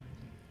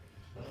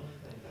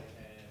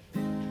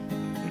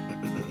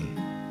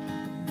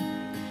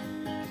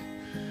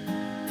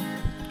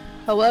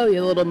Hello,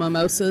 you little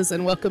mimosas,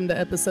 and welcome to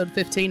episode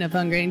 15 of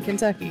Hungry in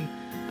Kentucky.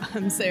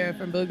 I'm Sarah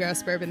from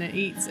Bluegrass Bourbon and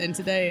Eats, and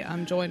today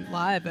I'm joined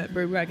live at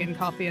Brew Wagon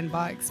Coffee and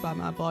Bikes by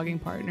my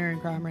blogging partner in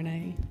crime,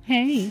 Renee.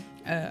 Hey.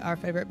 Our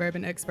favorite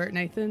bourbon expert,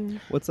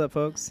 Nathan. What's up,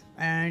 folks?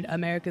 And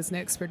America's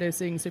Next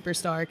producing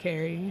superstar,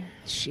 Carrie.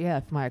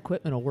 Chef, my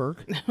equipment will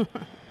work.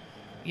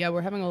 Yeah,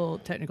 we're having a little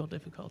technical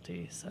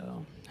difficulty,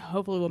 so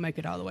hopefully we'll make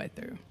it all the way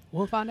through.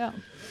 We'll find out.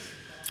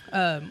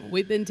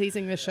 We've been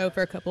teasing this show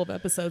for a couple of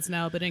episodes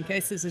now, but in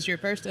case this is your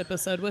first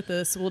episode with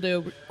us, we'll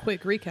do a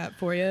quick recap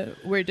for you.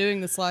 We're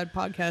doing the Slide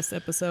Podcast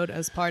episode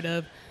as part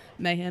of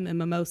Mayhem and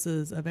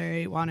Mimosas, a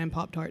very Wine and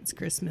Pop-Tarts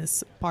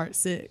Christmas Part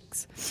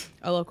 6,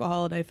 a local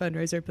holiday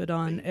fundraiser put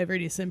on every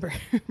December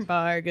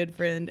by our good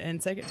friend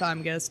and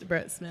second-time guest,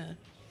 Brett Smith,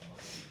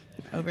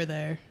 over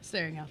there,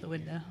 staring out the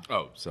window.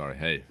 Oh, sorry.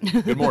 Hey,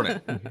 good morning.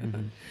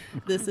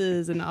 This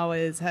is and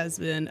always has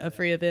been a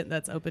free event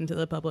that's open to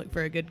the public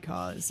for a good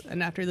cause.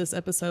 And after this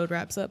episode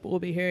wraps up, we'll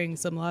be hearing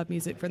some live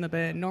music from the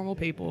band Normal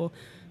People,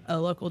 a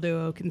local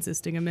duo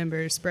consisting of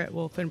members Brett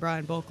Wolf and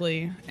Brian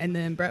Bulkley. And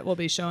then Brett will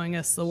be showing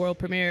us the world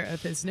premiere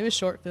of his newest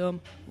short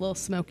film, Little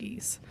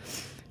Smokies.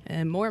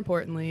 And more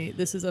importantly,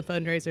 this is a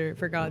fundraiser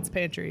for God's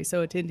Pantry,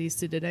 so attendees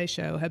to today's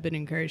show have been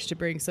encouraged to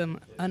bring some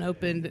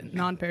unopened,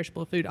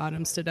 non-perishable food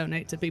items to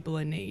donate to people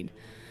in need.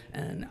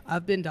 And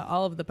I've been to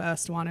all of the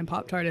past Wine and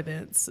Pop-Tart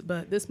events,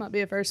 but this might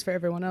be a first for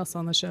everyone else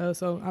on the show,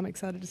 so I'm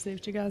excited to see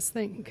what you guys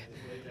think.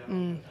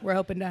 We're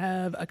hoping to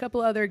have a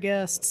couple other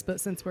guests, but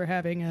since we're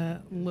having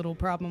a little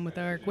problem with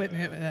our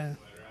equipment,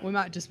 we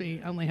might just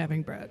be only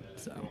having Brett.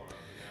 So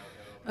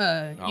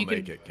I'll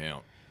make it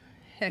count.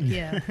 Heck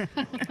yeah.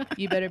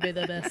 You better be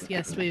the best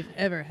guest we've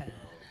ever had.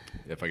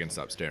 If I can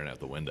stop staring out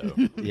the window.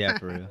 Yeah,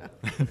 for real.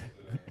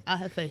 I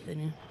have faith in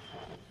you.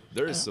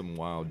 There is some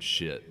wild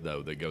shit,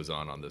 though, that goes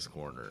on this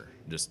corner.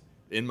 Just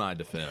in my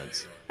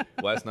defense,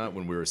 last night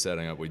when we were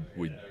setting up, we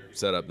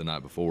set up the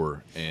night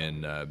before,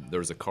 and there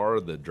was a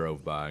car that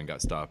drove by and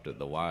got stopped at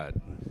the light.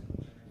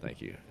 Thank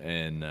you.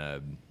 And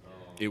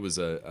it was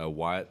a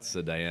white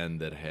sedan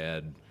that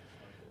had,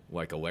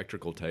 like,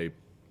 electrical tape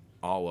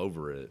all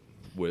over it,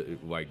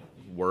 with, like,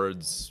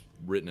 words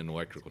written in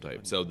electrical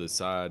tape. So the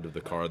side of the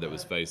car that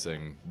was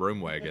facing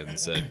Broom Wagon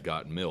said,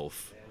 "Got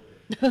MILF,"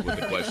 with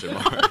a question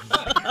mark.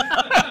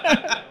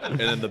 And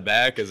then the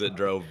back, as it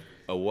drove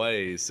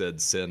away,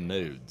 said, "Send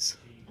nudes."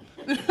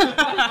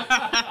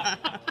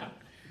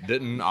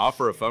 Didn't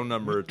offer a phone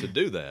number to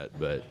do that,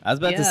 but I was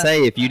about to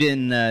say, if you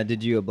didn't,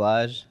 did you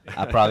oblige?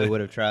 I probably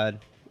would have tried.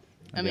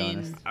 I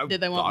mean, honest. did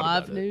they want I've thought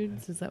live about it.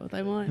 nudes? Is that what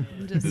they want?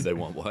 Just did they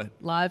want what?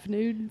 live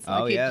nudes?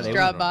 Oh, like yeah, you just they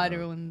drive want- by and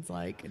everyone's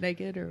like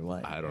naked or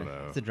what? I don't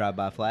know. It's a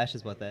drive-by flash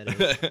is what that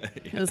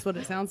is. That's what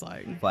it sounds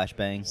like.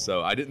 Flashbang.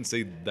 So I didn't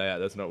see that.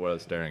 That's not what I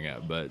was staring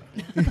at. But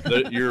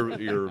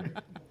you're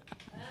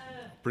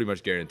pretty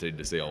much guaranteed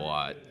to see a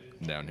lot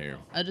down here.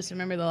 I just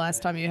remember the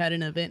last time you had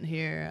an event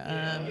here.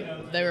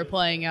 They were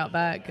playing out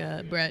back,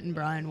 Brett and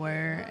Brian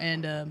were,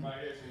 and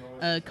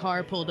a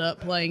car pulled up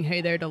playing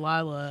 "Hey There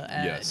Delilah"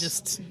 at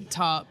just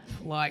top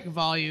like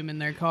volume in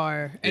their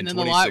car, and In then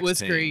the light was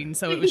 2016. green,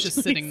 so it was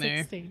just sitting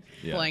there 2016.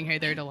 Yeah. playing "Hey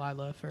There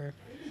Delilah" for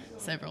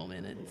several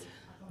minutes,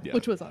 Yeah.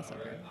 which was also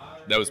great.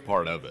 That was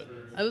part of it.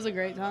 It was a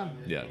great time.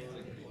 Yeah.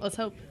 Let's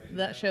hope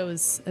that show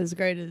is as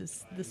great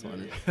as this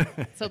one is.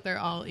 Let's hope they're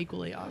all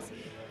equally awesome.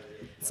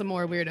 Some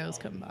more weirdos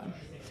come by.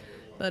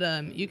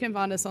 But you can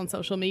find us on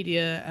social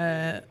media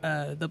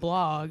at the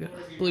blog,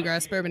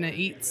 Bluegrass Bourbon and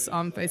Eats,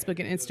 on Facebook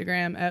and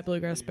Instagram at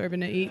Bluegrass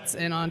Bourbon and Eats,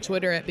 and on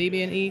Twitter at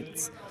BB and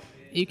Eats.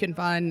 You can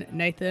find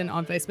Nathan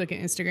on Facebook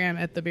and Instagram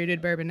at The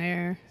Bearded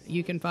Bourbonaire.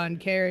 You can find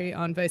Carrie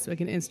on Facebook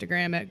and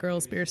Instagram at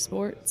Girls Beer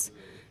Sports,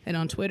 and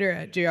on Twitter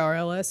at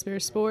GRLS Beer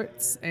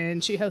Sports.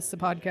 And she hosts the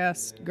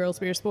podcast Girls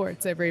Beer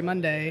Sports every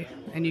Monday,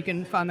 and you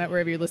can find that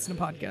wherever you listen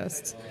to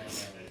podcasts.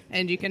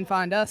 And you can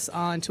find us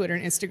on Twitter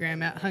and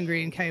Instagram at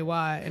Hungry and KY,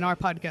 and our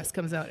podcast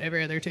comes out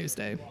every other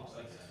Tuesday.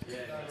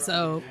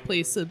 So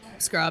please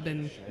subscribe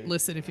and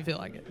listen if you feel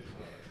like it.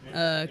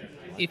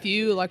 If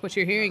you like what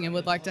you're hearing and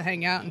would like to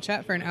hang out and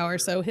chat for an hour or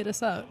so, hit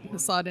us up.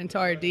 Slide into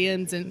our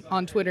DMs and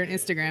on Twitter and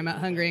Instagram at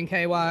Hungry and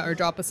KY, or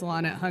drop us a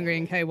line at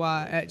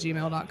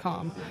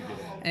hungryandky@gmail.com.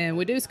 And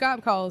we do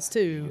Skype calls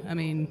too. I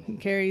mean,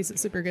 Carrie's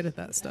super good at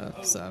that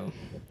stuff. So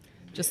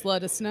just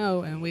let us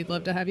know, and we'd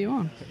love to have you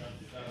on.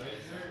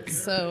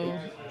 So,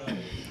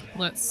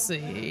 let's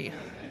see.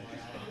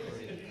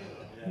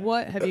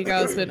 What have you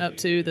guys been up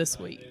to this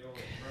week?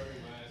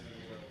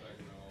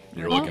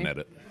 You're looking at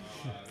it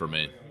for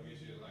me.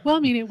 Well, I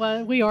mean,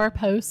 we are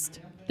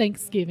post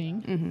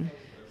Thanksgiving,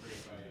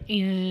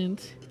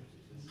 and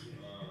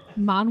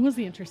mine was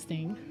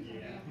interesting.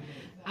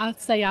 I'd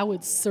say I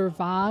would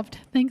survived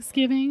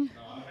Thanksgiving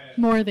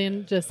more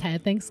than just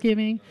had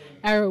Thanksgiving.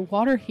 Our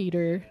water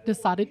heater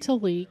decided to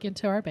leak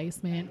into our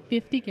basement.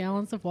 50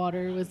 gallons of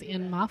water was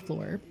in my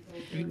floor.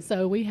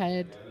 So we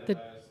had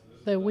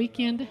the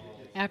weekend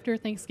after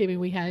Thanksgiving,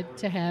 we had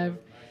to have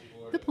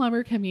the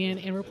plumber come in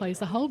and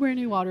replace a whole brand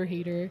new water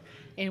heater,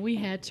 and we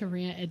had to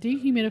rent a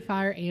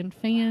dehumidifier and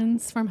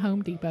fans from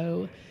Home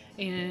Depot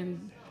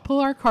and pull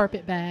our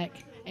carpet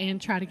back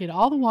and try to get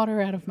all the water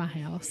out of my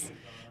house.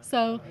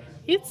 So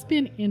it's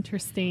been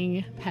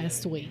interesting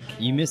past week.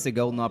 You missed a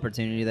golden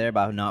opportunity there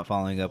by not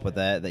following up with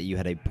that you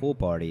had a pool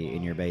party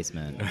in your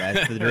basement.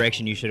 That's the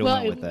direction you should have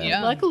went with that.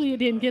 Yeah. Luckily, it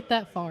didn't get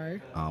that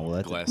far. Oh, well,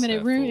 that's Glass I mean,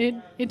 half full. it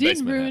didn't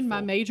Basement half ruin my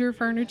full. major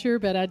furniture,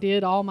 but I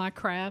did all my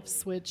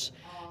crafts, which,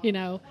 you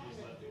know,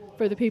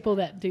 for the people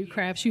that do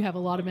crafts, you have a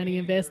lot of money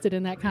invested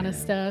in that kind of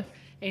stuff.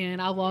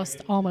 And I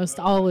lost almost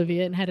all of it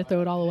and had to throw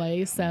it all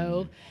away.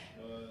 So,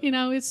 you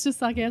know, it's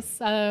just, I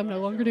guess, I'm no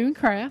longer doing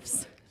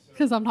crafts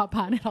because I'm not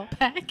buying it all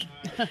back.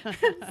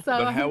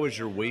 But how was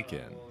your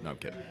weekend? No, I'm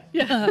kidding.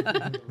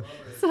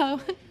 So,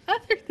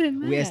 other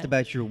than that. We asked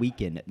about your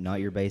weekend, not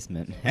your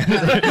basement. I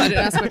didn't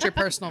ask what your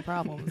personal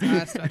problem was. I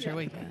asked about your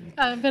weekend.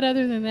 But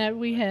other than that,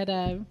 we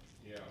had,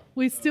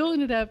 we still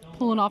ended up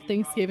pulling off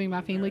Thanksgiving.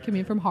 My family came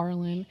in from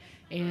Harlan,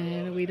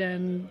 and we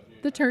done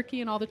the turkey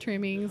and all the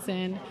trimmings,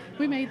 and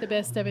we made the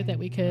best of it that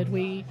we could.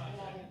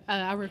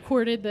 I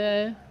recorded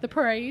the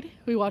parade.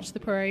 We watched the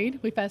parade.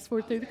 We fast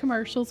forward through the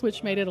commercials,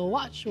 which made it a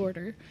lot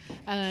shorter.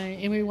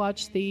 And we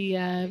watched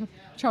the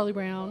Charlie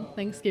Brown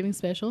Thanksgiving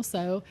special.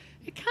 So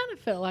it kind of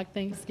felt like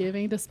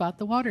Thanksgiving despite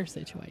the water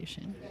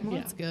situation. Well,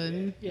 that's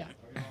good. Yeah.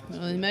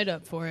 Well, you made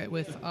up for it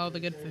with all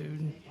the good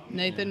food.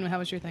 Nathan, how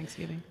was your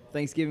Thanksgiving?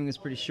 Thanksgiving was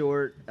pretty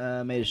short.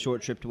 Made a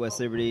short trip to West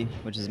Liberty,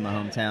 which is my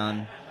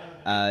hometown.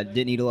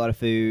 Didn't eat a lot of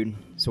food.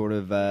 I sort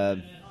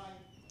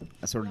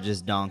of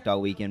just donked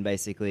all weekend,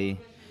 basically.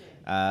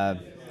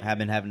 Have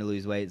been having to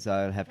lose weight, so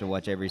I have to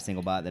watch every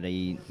single bite that I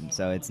eat.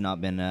 So it's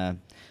been a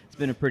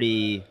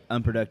pretty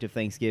unproductive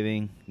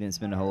Thanksgiving. Didn't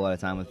spend a whole lot of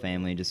time with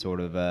family. Just sort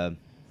of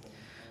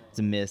it's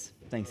a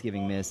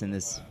Thanksgiving miss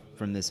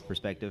from this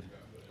perspective.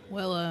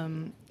 Well,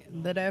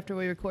 the day after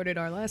we recorded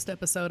our last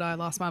episode, I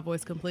lost my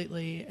voice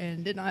completely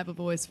and did not have a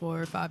voice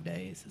for 5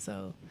 days.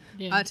 So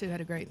Yeah. I too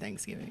had a great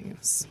Thanksgiving.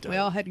 We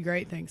all had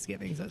great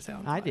Thanksgivings. That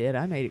sounds. I like. did.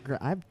 I made it.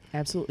 I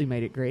absolutely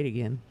made it great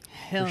again.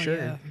 Hell for sure.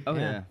 yeah. Oh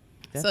yeah.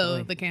 So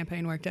Definitely. the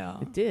campaign worked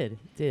out. It did.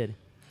 It did.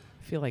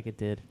 I feel like it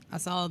did. I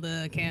saw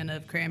the can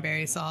of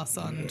cranberry sauce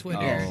on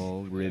Twitter.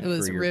 Oh, rib It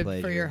was for your rib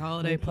pleasure. for your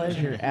holiday My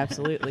pleasure.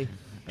 Absolutely.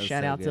 was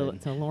Shout so out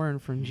good. to Lauren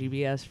from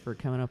GBS for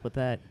coming up with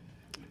that.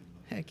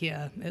 Heck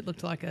yeah, it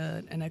looked like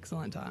an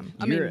excellent time.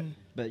 So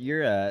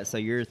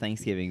your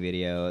Thanksgiving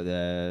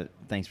video,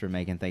 thanks for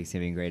making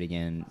Thanksgiving great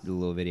again. The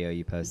little video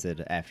you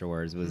posted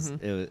afterwards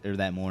or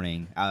that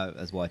morning. I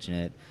was watching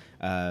it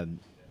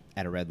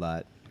at a red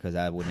light because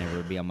I would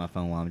never be on my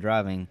phone while I'm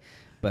driving,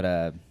 but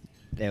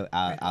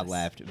I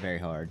laughed very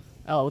hard.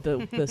 Oh,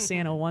 the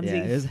Santa onesie.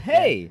 Yeah, it was,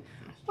 hey,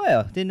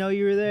 well, didn't know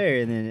you were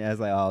there, and then I was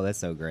like, oh, that's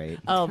so great.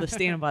 Oh, the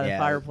standing by the Yeah,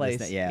 fireplace.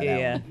 that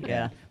yeah, one.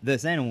 yeah. The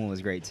Santa one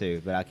was great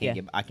too, but I can't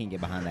Yeah. get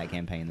behind that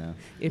campaign though.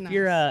 If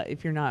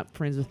you're not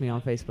friends with me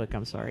on Facebook,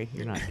 I'm sorry.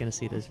 You're not going to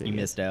see those videos. You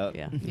missed out.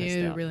 Yeah, You missed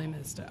out. really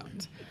missed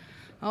out.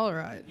 All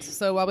right.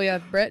 So while we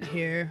have Brett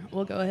here,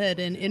 we'll go ahead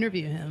and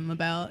interview him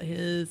about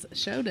his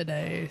show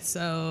today.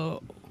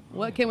 So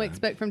what can we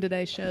expect from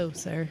today's show,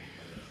 sir?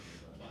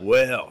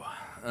 Well,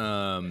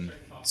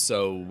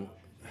 so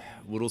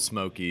Little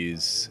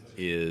Smokies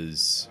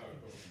is.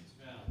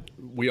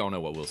 We all know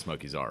what Little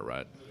Smokies are,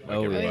 right? Like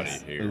Oh, everybody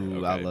yes. here.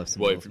 Ooh, I love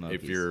some well, Little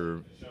if Smokies. you're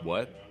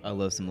what? I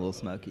love some Little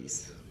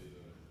Smokies.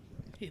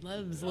 He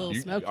loves Little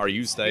You- Smoky. are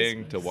you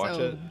staying to watch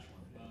it?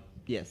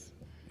 Yes.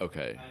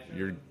 Okay,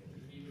 you're.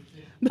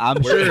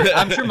 I'm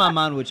sure my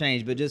mind will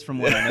change, but just from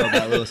what I know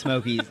about Little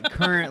Smokies,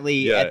 currently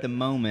Yeah. at the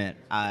moment,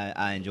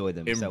 I enjoy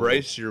them. So-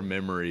 Embrace your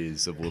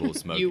memories of Little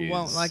Smokies.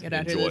 won't like it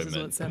after this is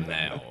enjoyment what's said.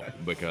 now,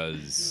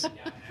 because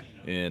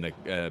in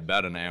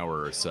about an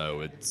hour or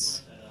so,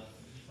 it's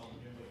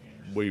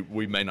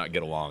we may not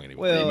get along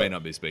anymore. Well- you may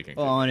not be speaking.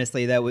 Well,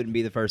 honestly, that wouldn't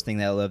be the first thing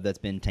that I love that's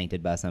been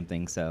tainted by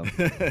something. So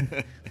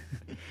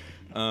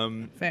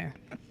Fair.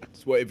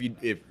 So if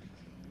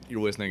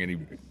you're listening and you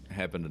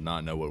happen to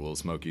not know what Little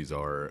Smokies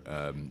are,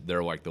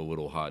 they're like the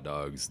little hot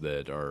dogs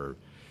that are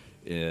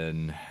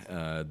in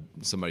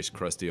somebody's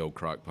crusty old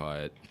crock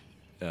pot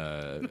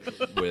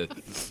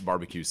with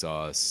barbecue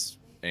sauce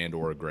and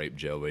or grape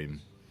jelly.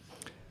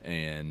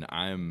 And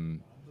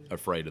I'm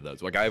afraid of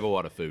those. Like, I have a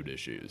lot of food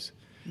issues,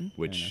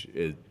 which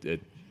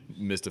it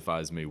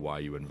mystifies me why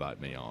you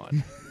invite me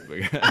on.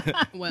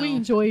 Well, We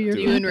enjoy your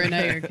you and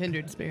Renee are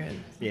kindred spirits.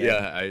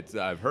 yeah,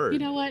 I've heard. You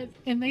know what?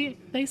 And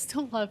they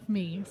still love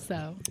me,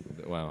 so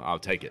Well, I'll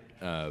take it.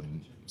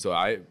 So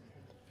I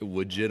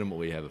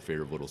legitimately have a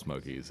fear of Little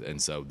Smokies,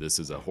 and so this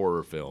is a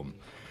horror film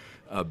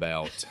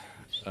about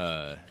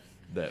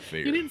that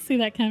fear. you didn't see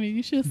that coming.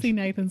 You should have seen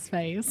Nathan's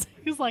face.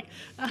 He was like,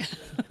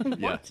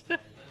 "What?"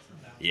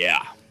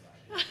 Yeah.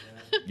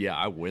 Yeah,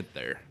 I went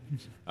there.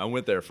 I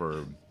went there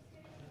for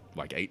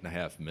like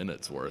 8.5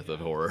 minutes worth of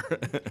horror.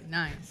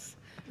 Nice.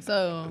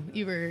 So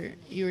you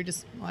were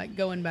just like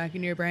going back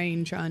in your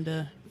brain trying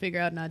to figure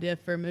out an idea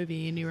for a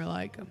movie, and you were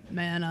like,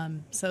 "Man,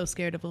 I'm so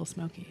scared of Little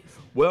Smokies."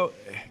 Well,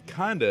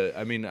 kind of.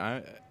 I mean,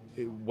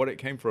 what it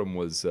came from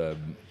was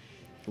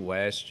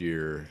last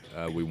year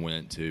we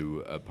went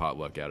to a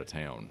potluck out of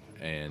town,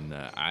 and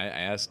I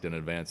asked in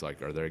advance,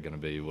 like, are there going to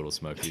be Little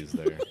Smokies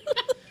there?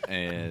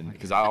 and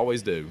because I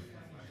always do,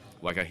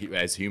 like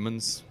as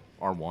humans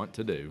are wont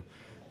to do.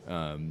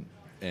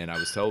 And I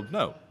was told,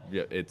 no,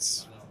 yeah,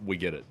 we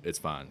get it. It's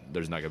fine.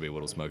 There's not going to be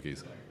Little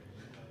Smokies.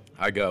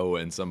 I go,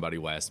 and somebody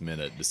last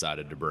minute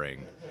decided to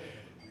bring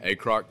a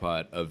crock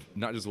pot of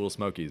not just Little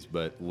Smokies,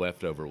 but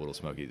leftover Little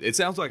Smokies. It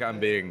sounds like I'm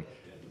being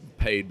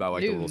paid by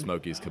like the Little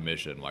Smokies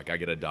commission. Like I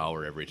get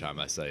 $1 every time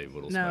I say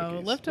Little Smokies. No,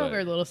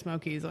 leftover Little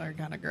Smokies are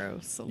kind of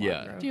gross.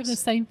 Yeah. Gross. Do you have the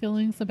same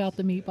feelings about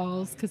the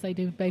meatballs because they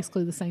do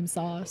basically the same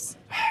sauce?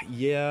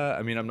 Yeah,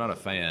 I mean, I'm not a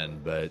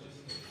fan, but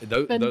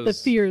But the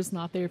fear is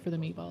not there for the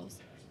meatballs.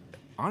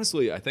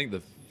 Honestly, I think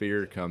the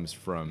fear comes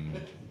from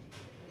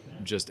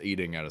just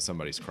eating out of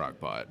somebody's crock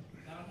pot.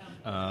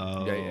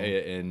 Oh.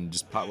 And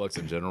just potlucks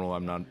in general,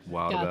 I'm not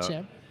wild Gotcha.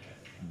 about.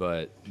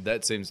 But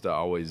that seems to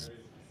always,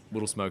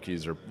 Little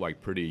Smokies are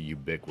like pretty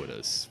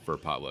ubiquitous for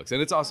potlucks.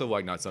 And it's also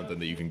like not something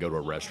that you can go to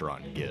a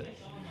restaurant and get.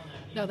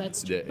 No,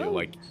 that's true.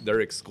 Like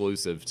they're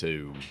exclusive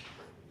to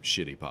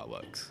shitty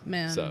potlucks.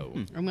 Man, So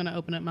I'm gonna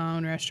open up my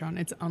own restaurant.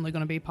 It's only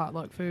gonna be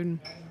potluck food.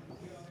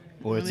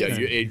 Or it's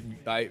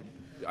yeah,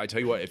 I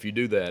tell you what, if you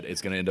do that,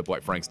 it's going to end up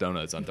like Frank's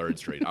Donuts on 3rd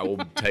Street. I will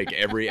take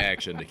every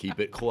action to keep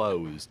it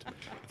closed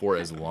for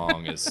as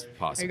long as Are you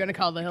possible. gonna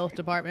call the health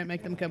department,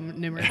 make them come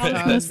numerous I was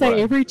going to times?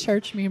 say every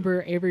church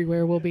member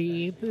everywhere will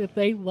be, if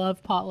they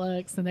love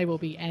potlucks, and they will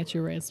be at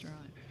your restaurant.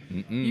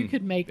 You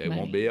could make It money.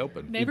 won't be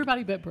open. And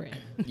everybody but Brett.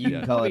 you Yeah.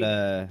 can call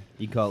it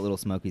you can call it Little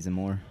Smokies and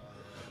more.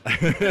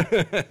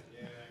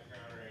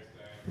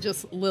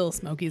 Just Lil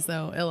Smokies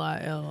though,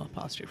 LIL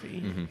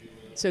apostrophe.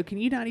 So can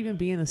you not even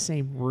be in the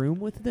same room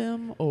with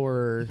them,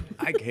 or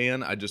I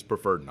can. I just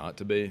prefer not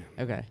to be.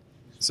 okay?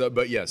 So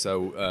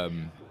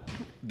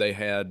they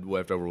had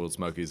leftover Little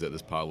Smokies at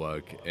this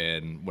potluck,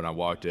 and when I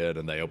walked in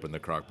and they opened the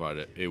crock pot,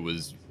 it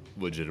was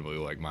legitimately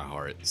like my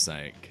heart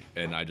sank.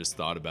 And I just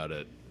thought about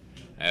it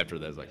after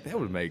that. I was like, that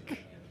would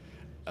make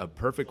a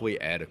perfectly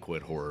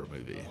adequate horror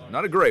movie.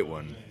 Not a great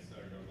one,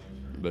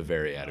 but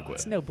very adequate.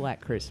 It's no Black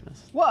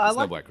Christmas. Well, I It's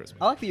no like Black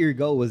Christmas. I like that your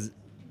goal was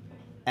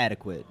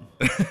adequate.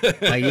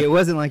 Like it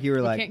wasn't like you were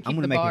You like, can't I'm keep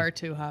gonna the make bar it.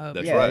 too high.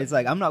 That's Yeah, right. it's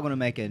like I'm not gonna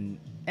make an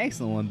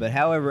excellent one, but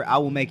however, I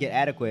will make it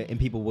adequate and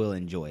people will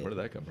enjoy Where it. did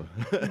that come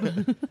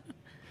from?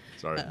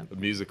 Sorry,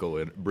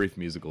 a brief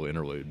musical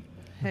interlude.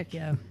 Heck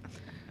yeah.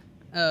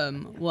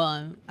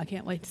 Well, I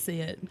can't wait to see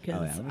it because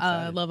Oh, yeah, I'm I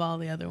excited. love all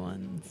the other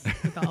ones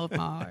with all of my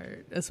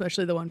heart,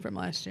 especially the one from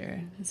last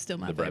year. It's still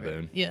my The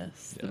favorite. Braboon.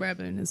 Yes, the Yeah.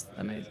 Braboon is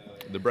amazing.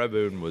 The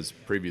Braboon was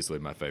previously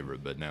my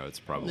favorite, but now it's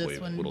probably This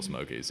one- Little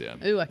Smokies. Yeah.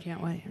 Ooh, I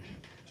can't wait.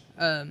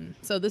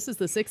 So this is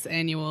the 6th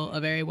annual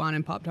of Airy Wine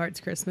and Pop Tarts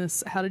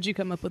Christmas. How did you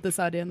come up with this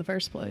idea in the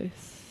first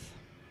place?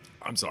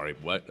 I'm sorry.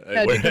 What?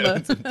 How'd you come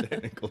up? Some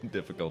technical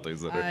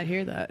difficulties there. I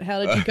hear that.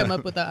 How did you come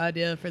up with the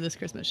idea for this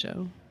Christmas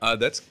show?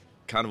 That's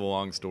kind of a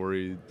long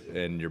story,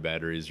 and your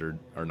batteries are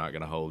not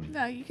going to hold.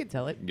 No, you can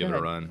tell it. Give Go it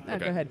a ahead. run. No,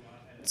 Okay. Go ahead.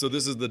 So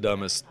this is the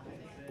dumbest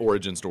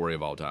origin story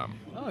of all time.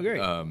 Oh, great.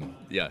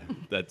 Yeah,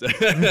 that's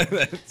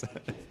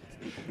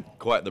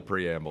quite the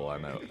preamble, I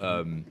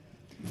know.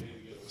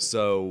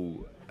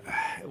 So,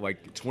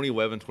 like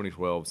 2011,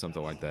 2012,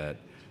 something like that.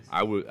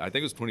 I think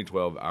it was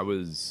 2012. I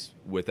was,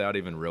 without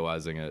even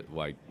realizing it,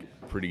 like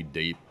pretty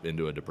deep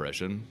into a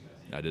depression.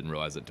 I didn't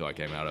realize it until I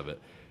came out of it.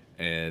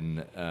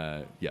 And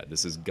yeah,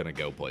 this is gonna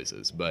go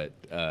places. But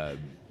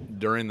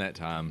during that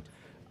time,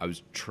 I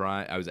was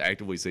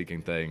actively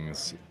seeking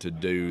things to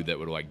do that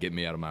would like get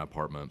me out of my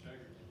apartment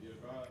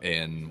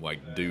and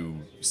like do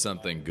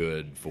something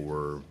good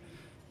for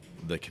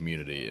the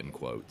community, in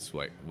quotes,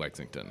 like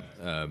Lexington.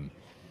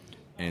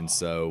 And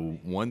so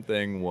one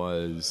thing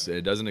was,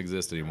 it doesn't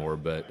exist anymore,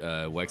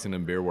 but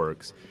Lexington Beer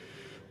Works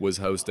was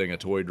hosting a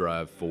toy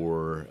drive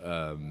for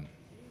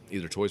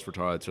either Toys for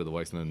Tots or the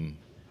Lexington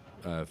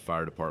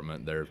Fire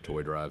Department, their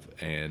toy drive.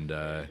 And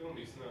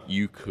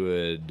you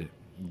could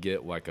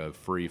get like a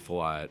free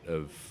flight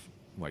of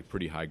like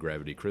pretty high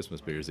gravity Christmas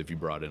beers if you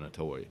brought in a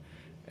toy.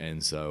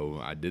 And so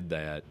I did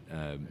that.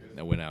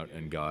 I went out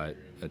and got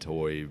a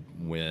toy,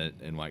 went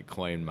and like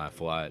claimed my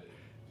flight.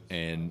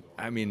 And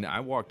I mean, I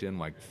walked in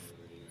like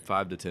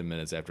 5 to 10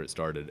 minutes after it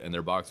started, and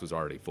their box was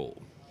already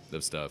full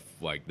of stuff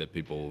like that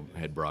people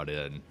had brought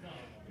in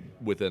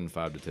within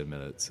 5 to 10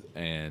 minutes.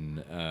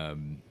 And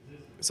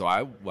so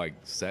I like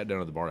sat down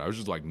at the bar. I was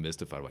just like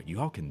mystified, like, you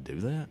all can do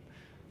that?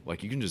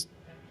 Like, you can just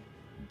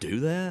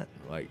do that?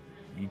 Like,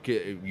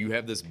 you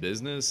have this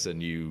business,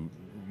 and you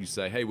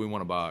say, hey, we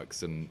want a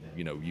box, and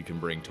you know, you can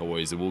bring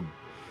toys, and we'll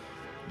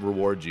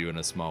reward you in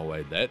a small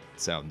way. That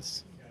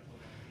sounds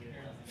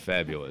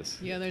fabulous.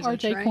 Yeah, there's RJ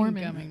a train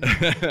Corman. coming.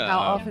 How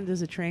often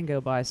does a train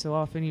go by? So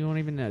often you won't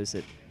even notice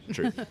it.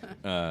 True.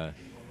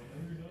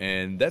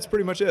 And that's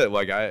pretty much it.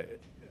 Like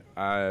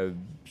I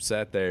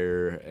sat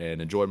there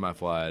and enjoyed my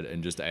flight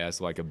and just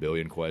asked like a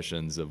billion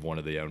questions of one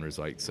of the owners.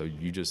 Like, so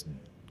you just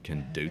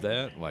can do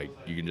that? Like,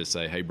 you can just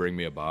say, hey, bring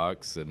me a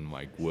box, and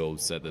like we'll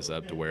set this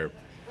up to where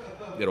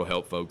it'll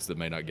help folks that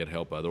may not get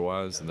help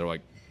otherwise. And they're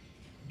like,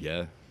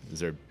 yeah. Is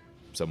there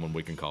someone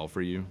we can call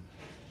for you?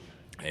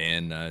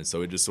 And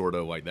so it just sort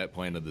of like that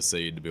planted the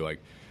seed to be like,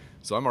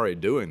 So I'm already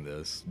doing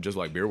this, just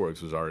like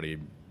Beerworks was already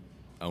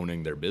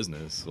owning their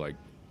business. Like,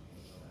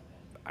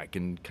 I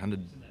can kind of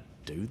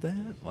do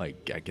that.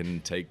 Like, I can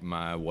take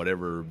my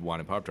whatever Wine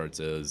and Pop-Tarts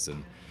is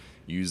and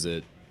use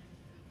it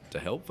to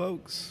help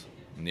folks.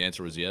 And the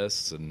answer was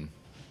yes, and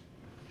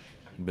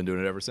I've been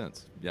doing it ever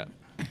since. Yeah.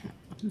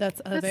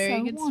 That's a That's very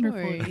so good wonderful.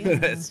 story. Yeah.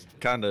 That's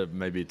kind of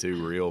maybe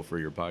too real for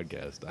your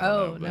podcast. I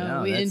Oh, don't know, no,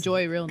 No, we that's-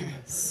 enjoy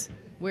realness.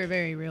 We're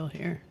very real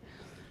here.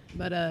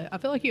 But I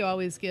feel like you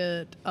always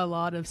get a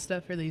lot of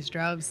stuff for these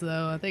drives,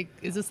 though. I think,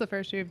 is this the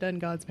first year you've done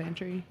God's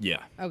Pantry? Yeah,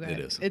 Okay. it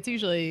is. It's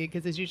usually the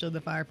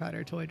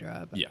firefighter toy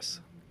drive. Yes.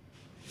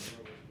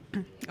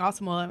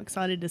 Awesome. Well, I'm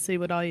excited to see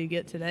what all you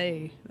get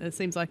today. It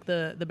seems like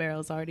the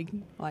barrel's already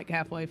like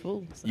halfway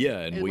full. So Yeah,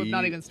 and we've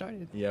not even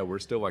started. Yeah, we're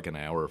still like an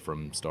hour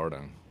from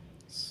starting.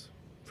 It's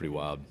pretty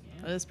wild.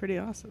 That's pretty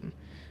awesome.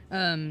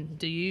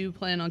 Do you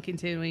plan on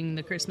continuing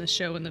the Christmas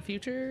show in the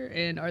future?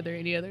 And are there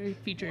any other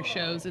future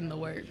shows in the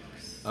works?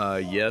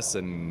 Yes,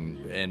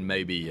 and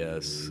maybe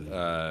yes.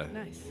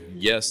 Nice.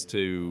 Yes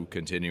to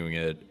continuing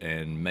it,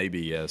 and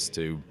maybe yes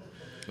to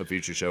a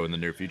future show in the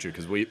near future,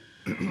 because we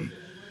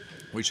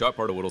we shot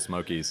part of Whittle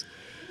Smokies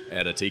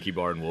at a tiki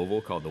bar in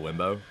Louisville called the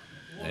Wimbo,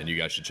 and you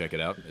guys should check it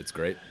out. It's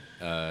great.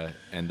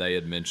 And they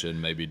had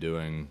mentioned maybe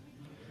doing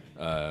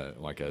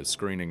like a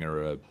screening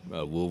or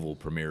a Louisville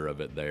premiere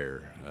of it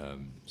there.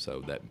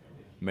 So that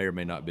may or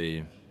may not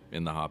be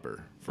in the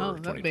hopper for Oh,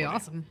 that'd be 2020.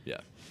 awesome. Yeah.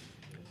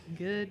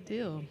 Good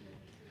deal.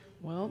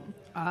 Well,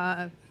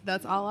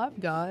 that's all I've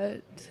got.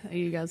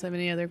 You guys have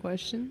any other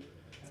questions?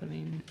 I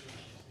mean,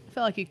 I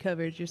feel like you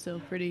covered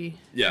yourself pretty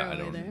Yeah, I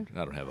thoroughly don't.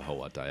 there. I don't have a whole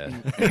lot to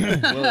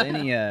add. Well,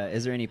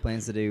 is there any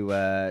plans to do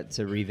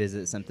to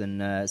revisit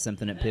something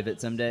at Pivot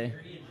someday?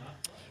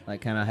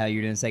 Like kind of how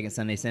you're doing Second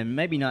Sunday Sin?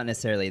 Maybe not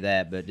necessarily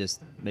that, but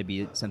just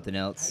maybe something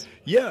else.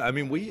 Yeah, I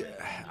mean,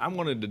 I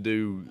wanted to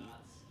do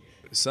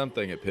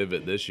something at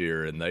Pivot this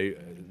year, and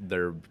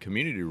their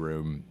community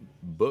room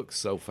booked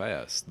so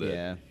fast that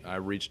Yeah. I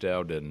reached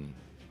out in,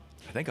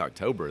 I think,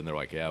 October, and they're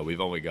like, yeah,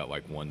 we've only got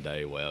like one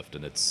day left,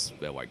 and it's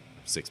at like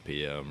 6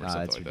 p.m. or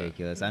something It's like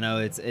ridiculous. I know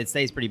it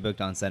stays pretty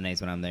booked on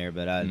Sundays when I'm there,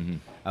 but I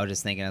was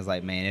just thinking, I was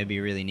like, man, it'd be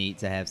really neat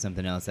to have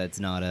something else that's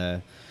not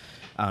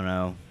I don't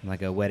know,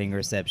 like a wedding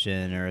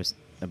reception or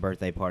a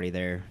birthday party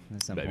there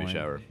at some that. Baby point.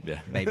 shower, yeah.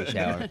 Baby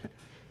shower.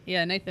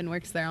 Yeah, Nathan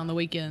works there on the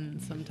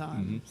weekends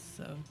sometimes,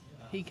 Mm-hmm. so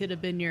he could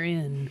have been your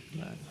in.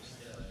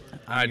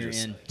 But I You're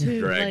just in. Too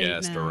drag late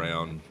assed now.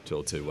 around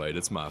till too late.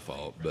 It's my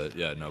fault, but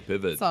yeah, no,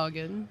 Pivot. it's all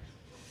good.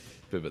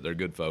 Pivot, they're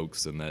good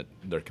folks, and that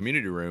their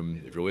community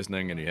room, if you're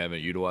listening and you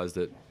haven't utilized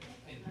it,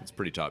 it's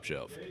pretty top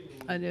shelf.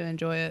 I do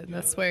enjoy it.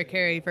 That's where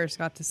Carrie first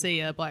got to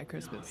see Black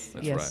Christmas.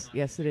 That's yes, right.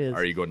 yes, it is.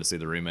 Are you going to see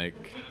the remake?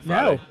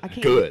 No, Friday? I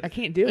can't. Good. I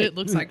can't do it. It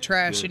looks like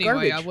trash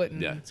anyway. Garbage. I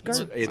wouldn't. Yeah, It's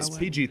garbage. it's I wouldn't.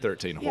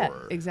 PG-13 Yeah,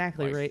 horror.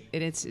 exactly Like, right.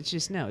 And it's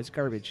just no, it's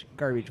garbage.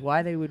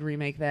 Why they would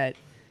remake that?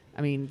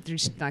 I mean, they're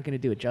just not going to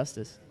do it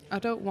justice. I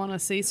don't want to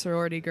see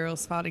sorority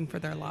girls fighting for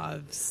their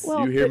lives.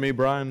 Well, You hear but- me,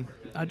 Brian?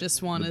 I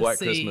just want The to Black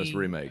see Christmas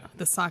remake.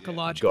 the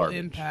psychological Garbage.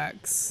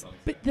 impacts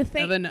But the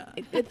thing, Of an-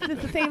 the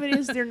thing of it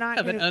is, they're not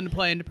of an going to.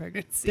 unplanned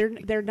pregnancy.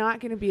 They're not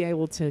going to be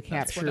able to That's what I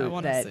capture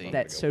wanna see.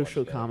 that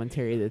social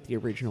commentary that the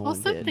original Well,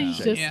 one some did. things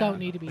So- just Yeah. don't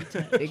need to be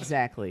touched.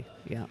 Exactly.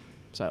 Yeah.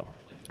 So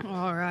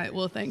All right.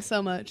 Well, thanks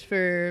so much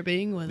for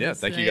being with Yeah, us.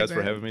 thank you today, guys for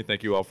Brett. having me.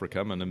 Thank you all for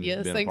coming and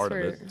Yes, being a thanks part for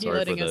of it. you Sorry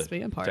letting for us the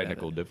be a part of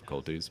technical it.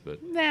 difficulties,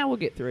 but nah, we'll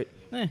get through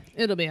it.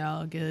 It'll be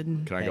all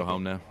good. can I go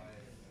home now?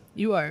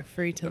 You are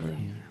free to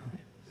leave.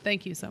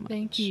 Thank you so much.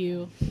 Thank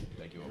you.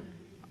 Thank you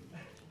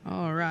all.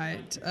 All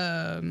right.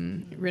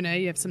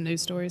 Renee, you have some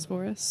news stories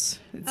for us.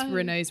 It's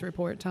Renee's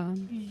report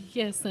time.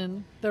 Yes,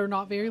 and they're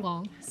not very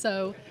long.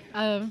 So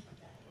I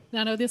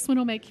know this one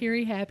will make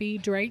Carrie happy.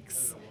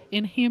 Drake's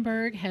in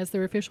Hamburg has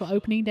their official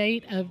opening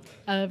date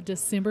of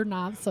December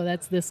 9th, so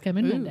that's this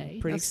coming Monday.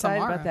 Pretty That's excited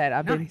tomorrow. about that.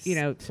 I've Nice.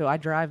 been, so I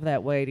drive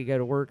that way to go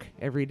to work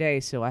every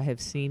day, so I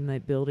have seen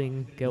that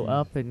building go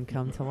up and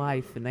come to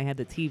life. And they had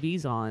the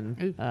TVs on,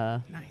 Ooh.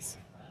 Nice.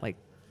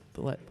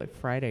 like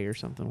Friday or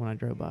something when I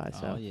drove by.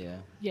 So Oh yeah.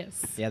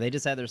 Yes. Yeah, they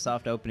just had their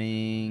soft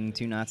opening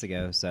 2 nights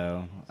ago,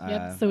 so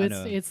Yep. So I it's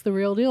know- it's the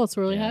real deal. It's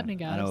really yeah, happening,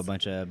 guys. I know a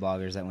bunch of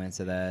bloggers that went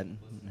to that.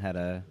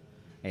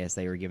 I guess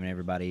they were giving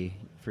everybody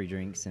free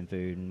drinks and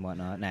food and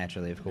whatnot.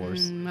 Naturally, of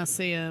course. I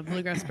see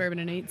Bluegrass Bourbon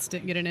and Eats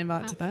didn't get an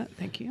invite to that.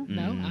 Thank you.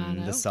 No, I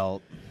know. The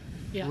salt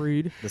Yeah.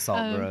 rude.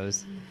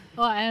 bros.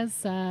 Well,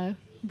 as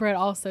Brett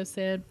also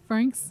said,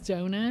 Frank's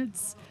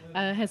Donuts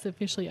has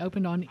officially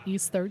opened on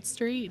East 3rd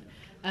Street.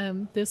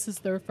 This is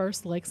their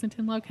first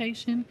Lexington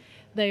location.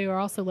 They are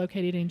also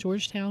located in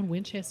Georgetown,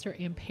 Winchester,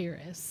 and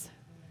Paris.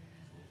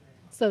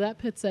 So that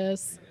puts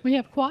us, we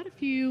have quite a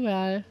few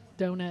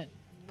donut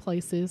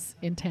places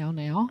in town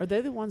now. Are they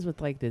the ones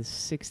with like the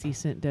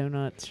 60-cent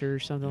donuts or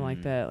something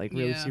like that? Like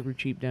really Yeah. super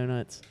cheap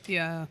donuts?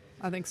 Yeah,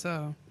 I think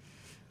so.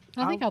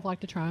 I think I'd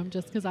like to try them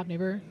just because I've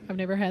never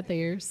had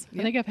theirs.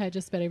 I think I've had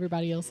just about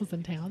everybody else's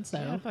in town. So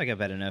I feel like I've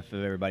had enough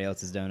of everybody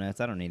else's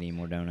donuts. I don't need any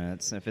more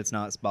donuts. If it's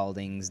not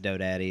Spalding's, Dough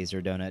Daddy's,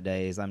 or Donut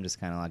Days, I'm just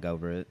kind of like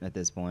over it at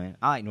this point.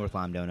 I like North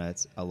Lime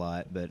donuts a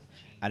lot, but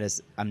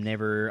I'm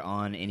never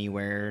on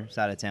anywhere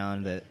side of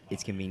town that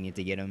it's convenient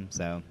to get them.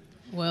 So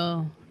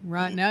Well,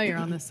 right now you're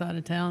on this side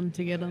of town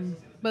to get them,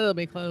 but they'll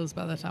be closed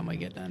by the time we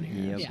get down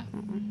here. Yep.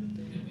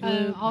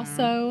 yeah.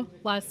 Also,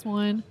 last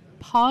one.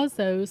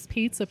 Pazzo's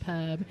Pizza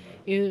Pub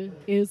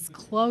is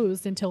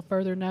closed until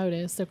further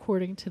notice,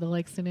 according to the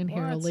Lexington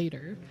Herald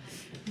Leader.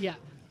 Yeah.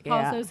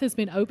 Yeah. Pazzo's has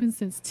been open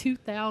since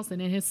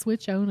 2000 and has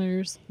switched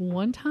owners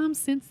one time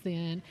since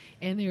then.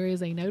 And there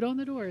is a note on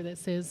the door that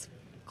says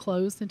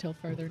closed until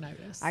further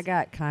notice. I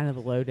got kind of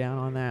the lowdown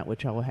on that,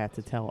 which I will have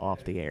to tell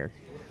off the air.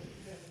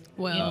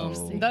 Well,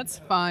 Interesting. that's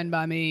fine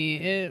by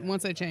me.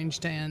 Once I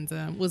changed hands,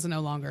 was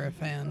no longer a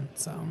fan.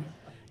 So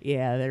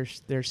Yeah,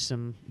 there's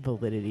some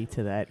validity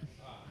to that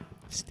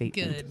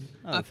statement. good.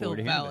 I I look feel forward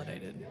to hearing about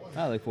validated.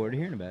 I look forward to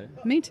hearing about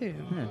it. Me too.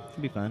 Yeah,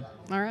 it'll be fun.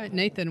 All right,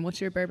 Nathan,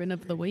 what's your bourbon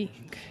of the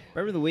week?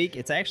 Bourbon of the week.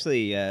 It's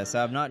actually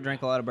so I've not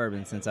drank a lot of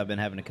bourbon since I've been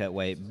having to cut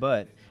weight,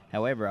 but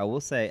however, I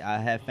will say I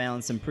have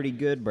found some pretty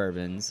good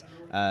bourbons.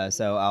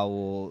 So I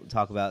will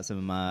talk about some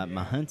of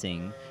my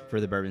hunting for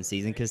the bourbon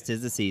season, because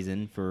 'tis the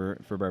season for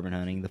bourbon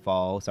hunting. The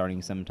fall,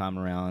 starting sometime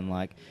around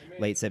like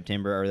late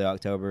September, early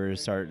October,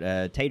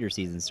 tater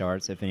season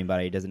starts. If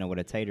anybody doesn't know what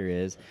a tater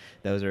is,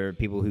 those are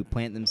people who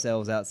plant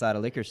themselves outside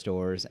of liquor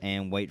stores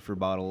and wait for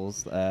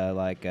bottles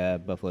like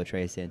Buffalo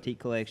Trace Antique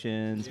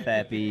Collections,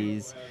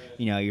 Pappy's,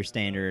 your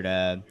standard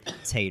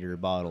tater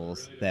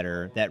bottles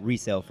that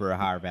resell for a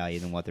higher value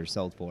than what they're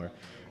sold for.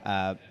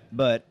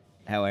 But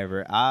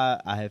however, I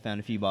have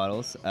found a few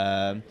bottles.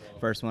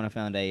 First one, I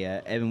found a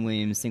Evan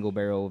Williams single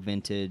barrel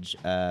vintage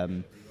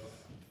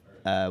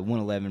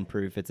 111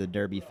 proof. It's a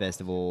Derby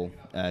Festival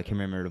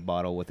commemorative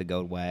bottle with a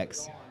gold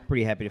wax.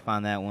 Pretty happy to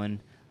find that one.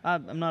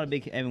 I'm not a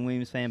big Evan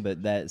Williams fan,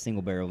 but that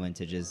single barrel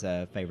vintage is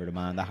a favorite of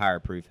mine. The higher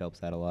proof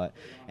helps out a lot.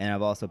 And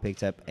I've also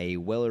picked up a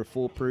Weller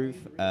full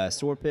proof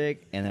store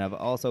pick, and then I've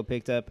also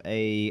picked up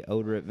a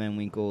Oderet Van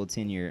Winkle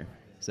 10-year.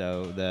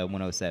 So the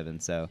 107.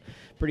 So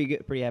pretty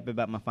good. Pretty happy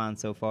about my find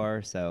so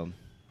far. So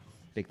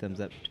big thumbs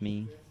up to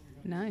me.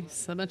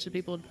 Nice. A bunch of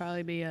people would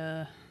probably be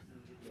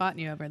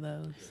fighting you over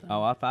those. So.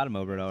 Oh, I fight him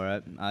over it. All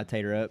right. I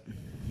tater up.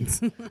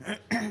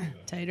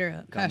 Tater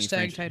up. Call me Hashtag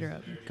French. tater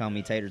up. Call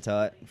me tater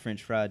tot.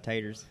 French fried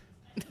taters.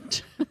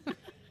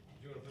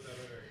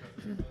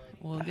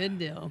 Well, good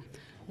deal.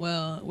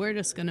 Well, we're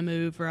just going to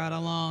move right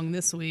along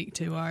this week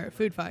to our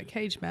food fight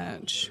cage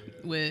match,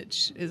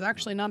 which is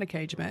actually not a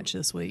cage match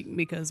this week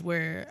because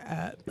we're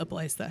at a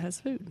place that has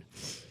food.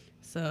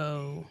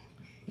 So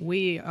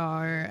we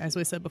are, as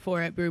we said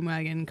before, at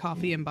Broomwagon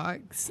Coffee and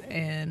Bikes,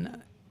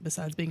 and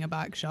besides being a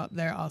bike shop,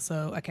 they're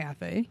also a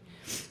cafe.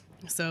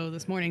 So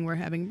this morning we're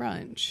having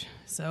brunch.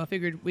 So I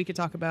figured we could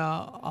talk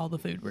about all the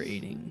food we're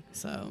eating.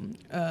 So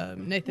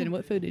Nathan,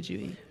 what food did you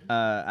eat?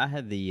 I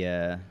had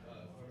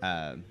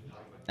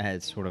I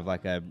had sort of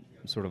like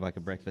a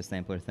breakfast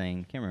sampler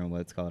thing. Can't remember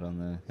what it's called on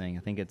the thing.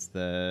 I think it's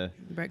the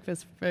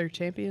Breakfast for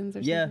Champions or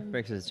something? Yeah,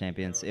 Breakfast of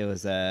Champions. It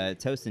was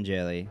toast and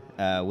jelly,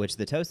 which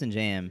the toast and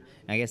jam,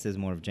 I guess, is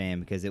more of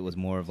jam because it was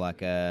more of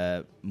like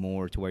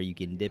more to where you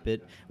can dip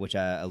it, which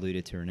I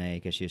alluded to Renee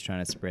because she was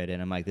trying to spread it.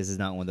 I'm like, this is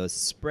not one of those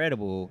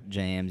spreadable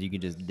jams. You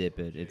can just dip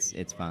it.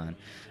 It's fine.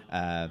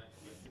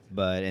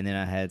 And then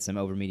I had some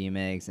over medium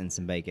eggs and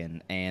some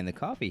bacon. And the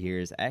coffee here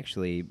is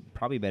actually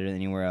probably better than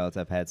anywhere else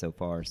I've had so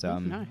far. So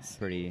I'm nice.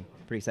 pretty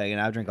excited.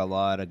 And I drink a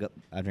lot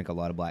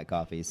of black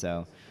coffee.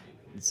 So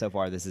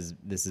far this has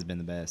been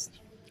the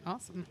best.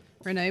 Awesome.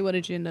 Renee, what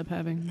did you end up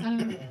having?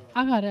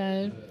 I got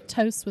a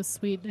toast with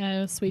sweet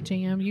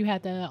jam. You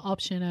had the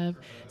option of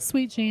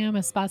sweet jam,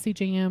 a spicy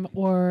jam,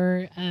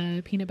 or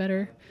peanut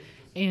butter,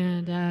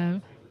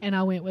 and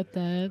I went with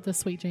the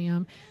sweet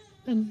jam.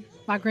 And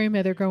my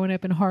grandmother growing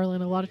up in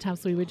Harlan, a lot of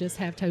times we would just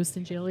have toast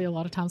and jelly a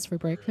lot of times for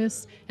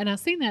breakfast. And I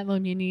seen that on the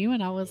menu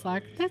and I was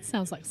like, that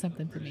sounds like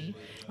something for me.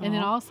 And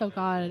then I also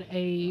got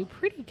a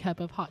pretty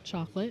cup of hot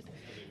chocolate,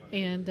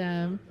 and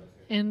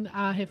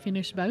I have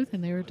finished both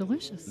and they were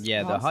delicious.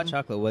 Yeah, the hot Awesome.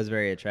 chocolate was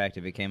very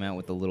attractive. It came out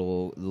with the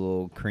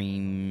little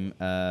cream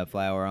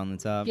flour on the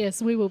top.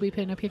 Yes, we will be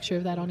putting a picture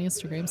of that on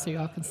Instagram so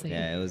y'all can see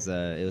Yeah,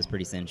 it was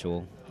pretty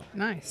sensual.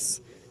 Nice.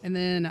 And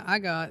then I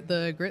got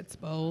the grits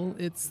bowl.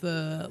 It's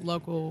the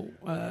local,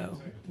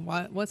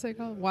 what's it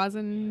called?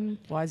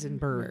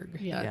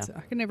 Weisenberg. Yeah. I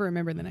can never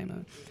remember the name of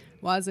it.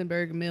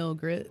 Weisenberg Mill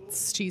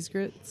grits, cheese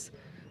grits.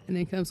 And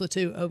then it comes with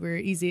 2 over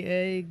easy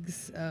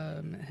eggs.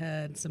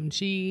 Had some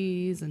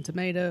cheese and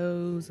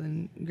tomatoes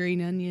and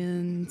green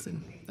onions.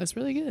 And that's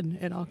really good.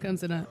 It all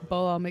comes in a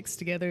bowl all mixed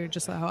together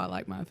just like how I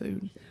like my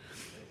food.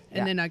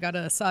 And then I got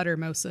a cider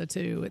mosa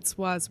too. It's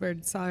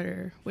Weisberg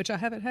cider, which I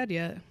haven't had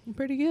yet.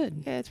 Pretty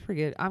good. Yeah, it's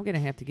pretty good. I'm going to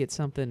have to get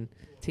something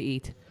to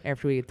eat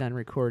after we get done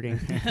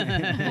recording.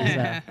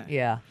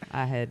 Yeah,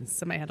 I had.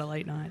 Somebody had a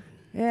late night.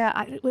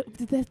 Yeah,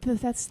 that's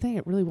the thing.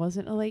 It really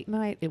wasn't a late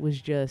night. It was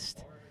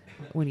just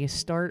when you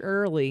start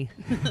early,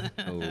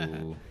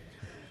 Oh.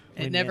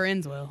 It When never you-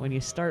 ends well. when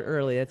you start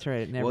early, that's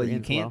right. It never Well, you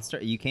ends can't well.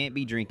 start. You can't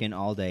be drinking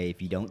all day if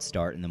you don't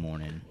start in the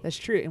morning. That's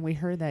true, and we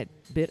heard that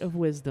bit of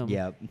wisdom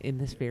Yep. in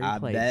this very I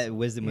place. bet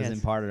wisdom was Yes.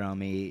 imparted on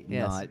me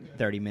Yes. not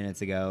 30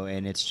 minutes ago,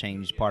 and it's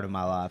changed part of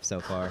my life so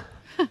far.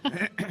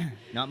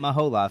 Not my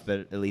whole life,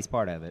 but at least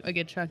part of it. A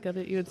good chunk of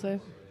it, you would say?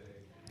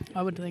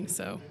 I would think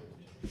so.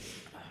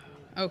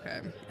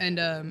 Okay. And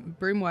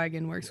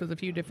Broomwagon works with a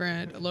few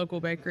different local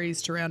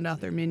bakeries to round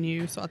out their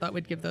menu, so I thought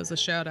we'd give those a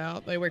shout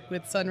out. They work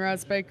with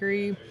Sunrise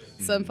Bakery,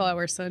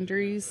 Sunflower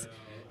Sundries,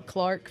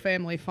 Clark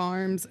Family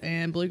Farms,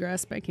 and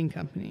Bluegrass Baking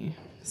Company.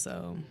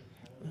 So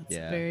that's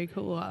Yeah. very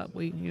cool.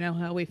 You know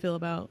how we feel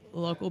about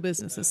local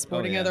businesses,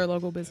 supporting yeah. other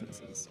local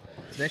businesses.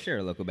 Especially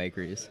our local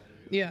bakeries.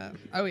 Yeah.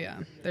 Oh, yeah.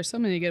 There's so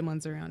many good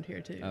ones around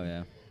here, too. Oh,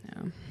 yeah.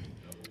 Yeah.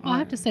 Well, I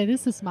have to say,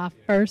 this is my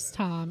first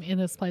time in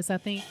this place. I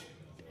think,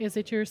 is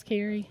it yours,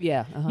 Carrie?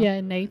 Yeah. Uh-huh. Yeah,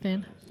 and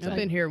Nathan. I've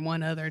been here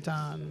one other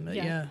time, but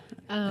yeah,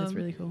 it's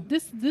really cool.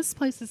 This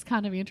place is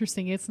kind of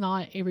interesting. It's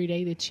not every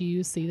day that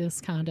you see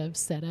this kind of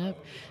setup.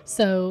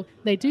 So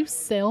they do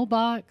sell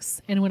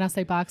bikes, and when I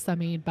say bikes, I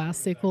mean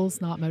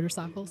bicycles, not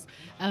motorcycles.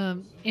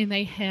 And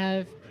they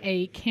have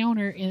a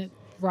counter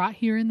right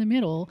here in the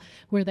middle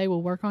where they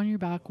will work on your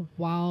bike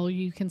while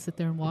you can sit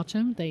there and watch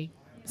them. They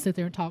sit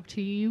there and talk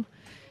to you.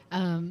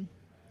 And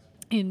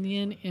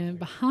then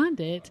behind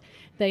it,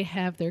 they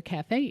have their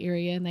cafe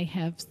area, and they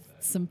have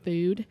some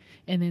food,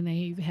 and then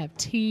they have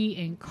tea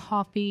and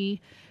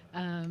coffee.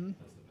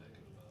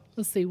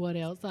 Let's see what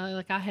else.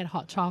 I had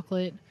hot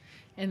chocolate,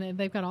 and then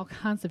they've got all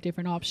kinds of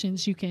different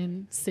options. You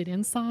can sit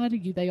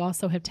inside. They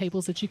also have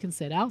tables that you can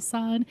sit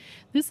outside.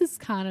 This is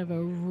kind of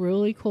a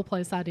really cool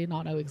place I did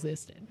not know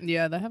existed.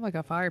 Yeah, they have like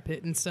a fire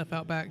pit and stuff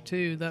out back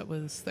too. There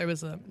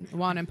was a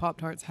Wine and Pop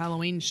Tarts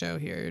Halloween show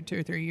here 2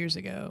 or 3 years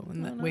ago,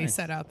 and we nice.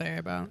 sat out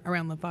there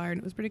around the fire, and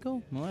it was pretty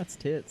cool. Well, that's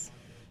tits.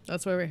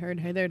 That's where we heard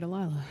 "Hey There,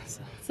 Delilah."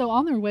 So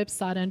on their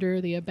website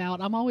under the About,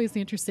 I'm always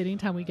interested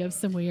anytime we go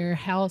somewhere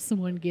how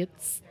someone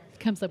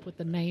comes up with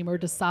the name or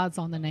decides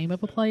on the name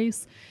of a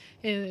place.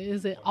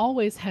 Is it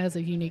always has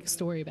a unique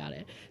story about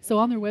it. So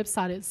on their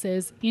website it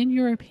says, in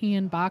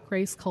European bike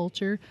race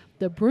culture,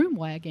 the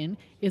Broomwagon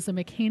is a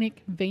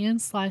mechanic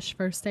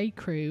van/first aid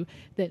crew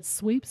that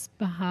sweeps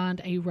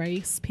behind a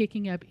race,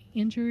 picking up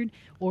injured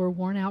or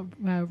worn out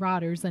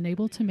riders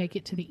unable to make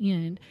it to the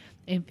end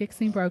and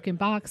fixing broken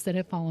bikes that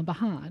have fallen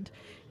behind.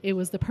 It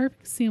was the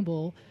perfect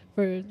symbol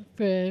for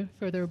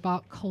their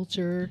bike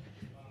culture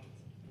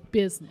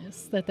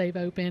business that they've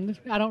opened.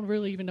 I don't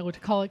really even know what to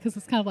call it because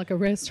it's kind of like a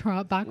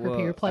restaurant bike Well,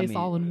 repair I place mean,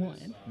 all in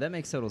one. That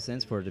makes total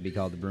sense for it to be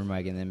called the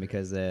Broomwagon then,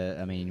 because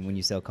I mean, when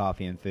you sell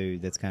coffee and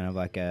food, that's kind of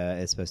like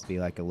it's supposed to be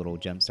like a little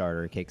jump start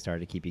or a kickstart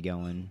to keep you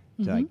going,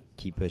 to like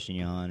keep pushing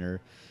you on,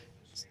 or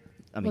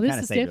I mean, Well, this kind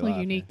of is save your definitely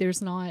life. unique.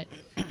 There's not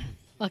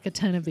like a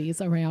ton of these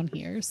around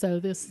here,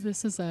 so this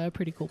is a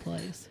pretty cool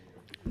place.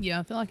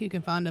 Yeah, I feel like you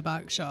can find a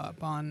bike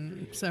shop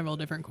on several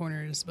different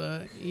corners,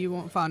 but you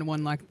won't find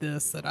one like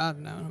this that I've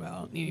known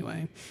about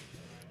anyway.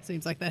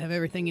 Seems like they have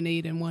everything you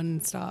need in one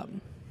stop.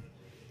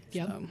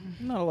 Yep. So,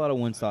 Not a lot of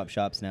one-stop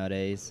shops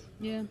nowadays.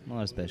 yeah. A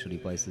lot of specialty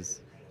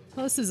places.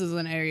 Plus, this is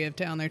an area of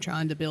town they're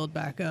trying to build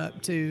back up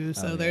too.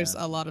 So Oh, there's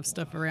yeah. a lot of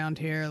stuff around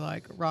here,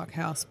 like Rock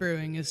House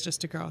Brewing is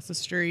just across the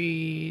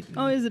street.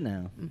 Oh, is it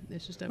now?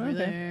 It's just over Okay.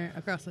 there,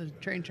 across the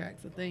train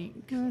tracks, I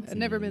think. Oh, that's I've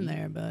never been neat.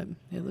 there, but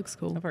it looks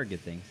cool. I've heard good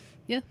things.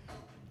 Yeah.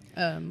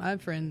 I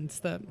have friends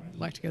that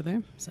like to go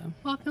there, so.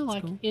 Well, I feel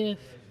like cool. if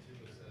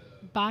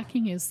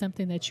biking is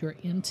something that you're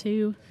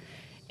into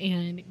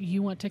and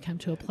you want to come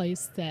to a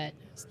place that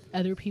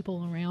other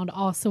people around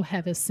also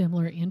have a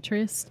similar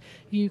interest,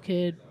 you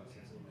could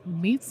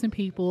meet some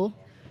people.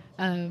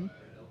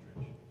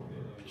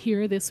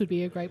 Here, this would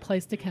be a great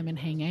place to come and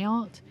hang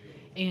out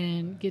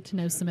and get to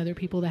know some other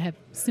people that have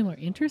similar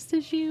interests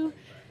as you.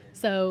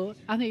 So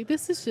I think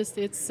this is just,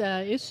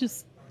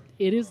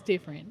 it is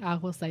different. I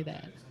will say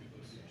that.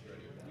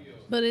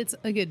 But it's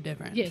a good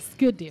difference. Yes,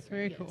 good different.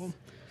 Very cool.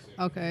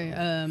 Okay,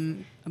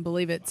 I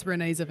believe it's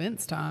Renee's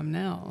events time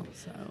now,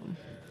 so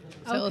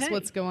tell us Okay.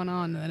 what's going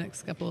on in the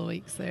next couple of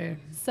weeks there.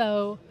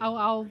 So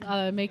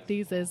I'll make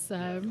these as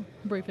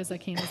brief as I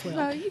can as well.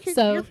 No, you can,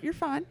 so you're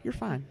fine. You're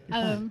fine. You're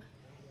fine.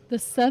 the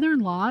Southern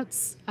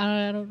Lots,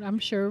 I'm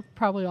sure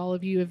probably all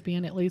of you have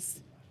been at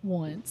least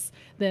once.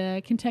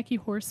 The Kentucky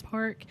Horse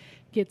Park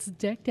gets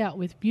decked out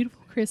with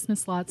beautiful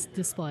Christmas lights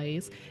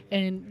displays,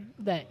 and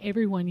that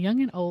everyone,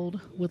 young and old,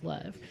 would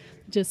love.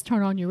 Just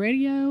turn on your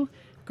radio,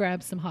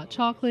 grab some hot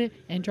chocolate,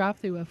 and drive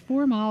through a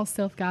 4-mile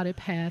self-guided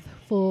path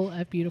full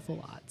of beautiful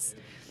lights.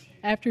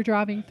 After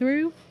driving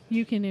through,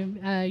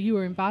 you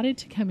are invited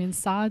to come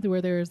inside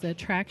where there's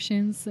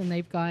attractions, and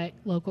they've got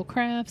local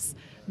crafts,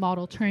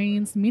 model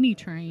trains, mini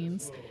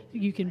trains.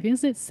 You can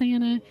visit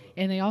Santa,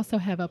 and they also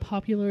have a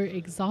popular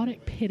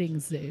exotic petting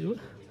zoo.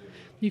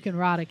 You can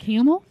ride a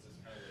camel,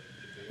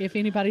 if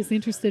anybody's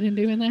interested in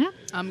doing that.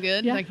 I'm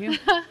good, Yeah. thank you.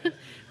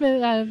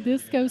 But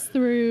this goes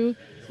through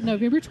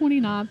November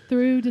 29th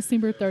through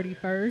December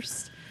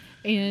 31st.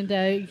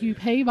 And you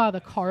pay by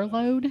the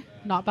carload,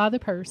 not by the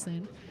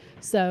person.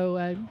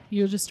 So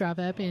you'll just drive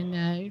up,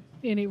 and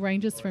it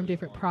ranges from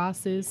different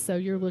prices. So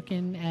you're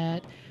looking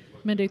at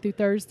Monday through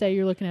Thursday,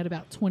 you're looking at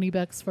about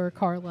 $20 for a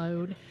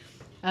carload.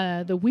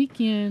 The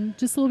weekend,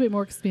 just a little bit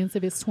more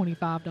expensive, it's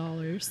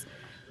 $25.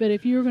 But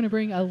if you're going to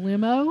bring a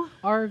limo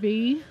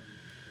RV,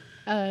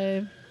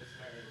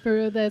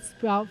 that's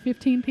about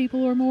 15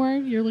 people or more,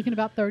 you're looking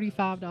about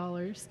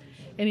 $35.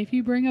 And if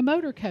you bring a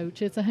motor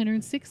coach, it's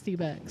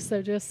 $160.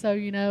 So just so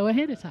you know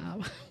ahead of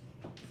time.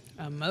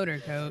 A motor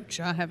coach.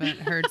 I haven't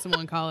heard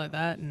someone call it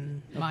that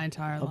in my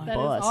entire life. That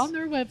Bus. is on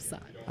their website.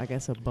 I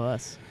guess a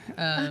bus.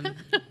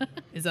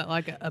 Is that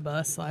like a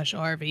bus /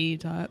 RV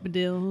type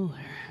deal?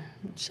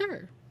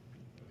 Sure.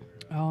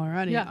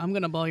 Alrighty, Yeah. I'm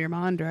gonna blow your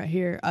mind right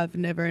here. I've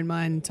never in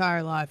my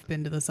entire life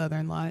been to the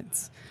Southern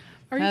Lights.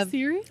 Are you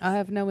serious? I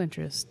have no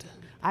interest.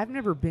 I've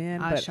never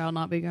been, I but shall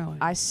not be going.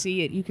 I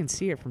see it. You can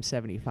see it from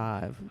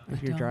 75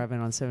 if you're don't. driving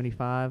on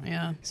 75.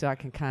 Yeah. So you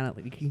can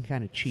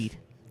kind of cheat.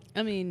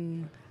 I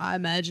mean, I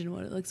imagine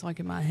what it looks like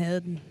in my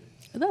head.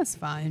 But that's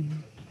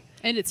fine.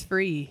 And it's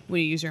free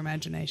when you use your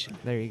imagination.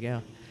 There you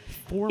go.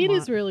 It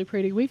is really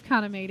pretty. We've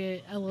kind of made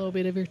it a little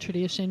bit of a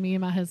tradition. Me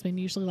and my husband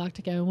usually like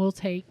to go, and we'll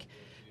take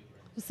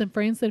some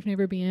friends that have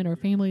never been or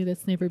family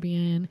that's never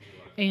been.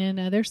 And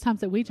there's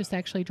times that we just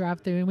actually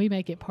drive through and we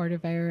make it part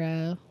of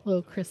our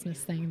little Christmas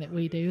thing that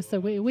we do. So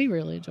we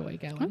really enjoy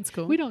going. That's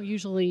cool. We don't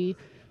usually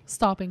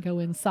stop and go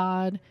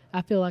inside.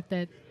 I feel like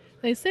that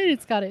they said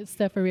it's got its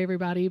stuff for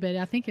everybody, but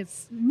I think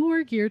it's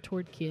more geared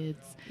toward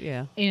kids.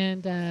 Yeah.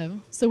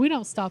 And so we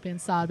don't stop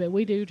inside, but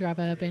we do drive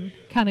up and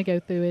kind of go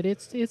through it.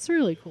 It's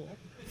really cool.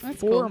 That's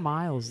 4 cool.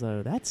 miles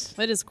though. That's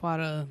It is quite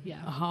a Yeah.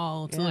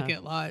 haul to Yeah. look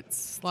at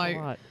lights. a Like,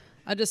 lot.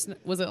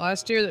 was it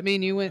last year that me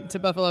and you went to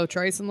Buffalo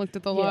Trace and looked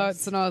at the Yes.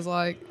 lights, and I was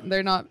like,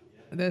 there's not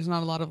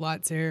a lot of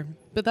lights here,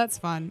 but that's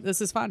fine.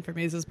 This is fine for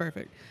me. This is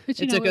perfect. But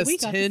you It know took what? us We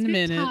got to 10 spend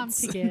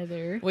minutes. time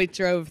together. We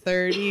drove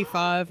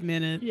 35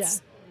 minutes Yeah.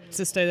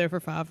 to stay there for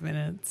 5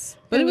 minutes,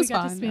 but And it was we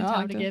got fine. to spend I time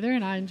liked it. together,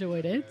 and I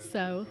enjoyed it.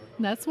 So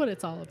that's what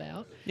it's all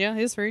about. Yeah,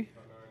 it's free.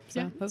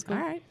 So Yeah. that's cool.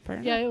 All right. Fair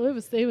enough. Yeah,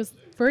 it was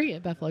free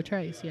at Buffalo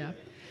Trace. Yeah.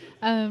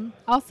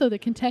 Also, the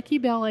Kentucky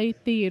Ballet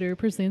Theater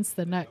presents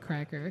the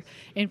Nutcracker,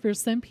 and for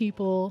some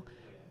people,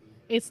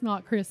 it's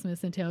not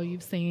Christmas until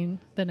you've seen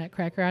the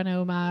Nutcracker. I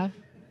know my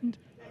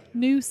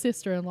new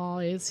sister-in-law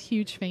is a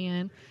huge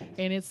fan,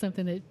 and it's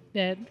something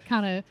that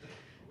kind of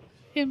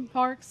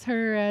embarks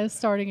her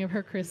starting of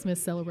her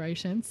Christmas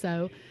celebration.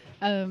 So,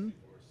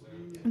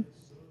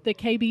 the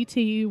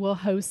KBT will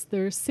host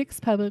their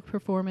 6th public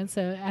performance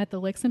at the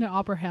Lexington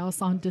Opera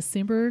House on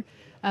December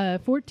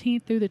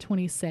 14th through the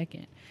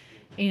 22nd.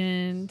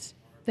 And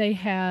they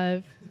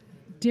have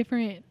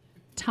different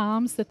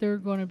times that they're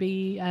going to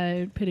be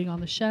putting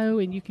on the show,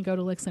 and you can go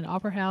to Lexington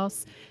Opera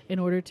House in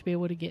order to be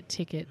able to get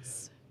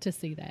tickets to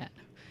see that.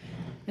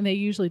 And they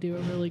usually do a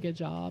really good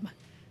job.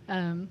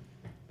 And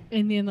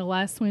then the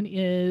last one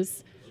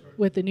is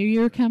with the New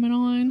Year coming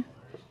on,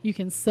 you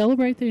can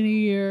celebrate the New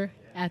Year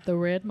at the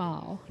Red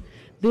Mile.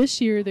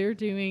 This year they're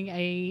doing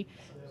a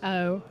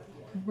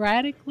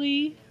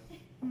radically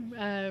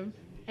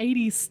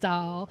 80s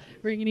style,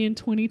 bringing in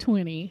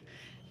 2020.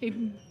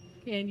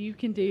 And you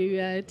can do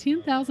a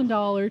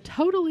 $10,000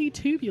 totally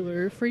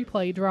tubular free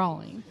play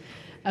drawing,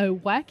 a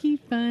wacky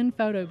fun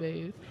photo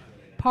booth,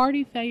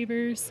 party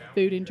favors,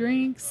 food and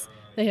drinks.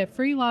 They have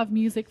free live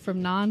music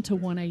from 9 to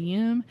 1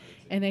 a.m.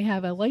 and they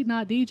have a late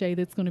night DJ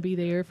that's going to be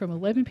there from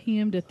 11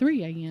 p.m. to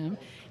 3 a.m.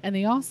 And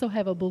they also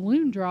have a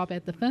balloon drop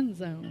at the Fun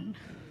Zone.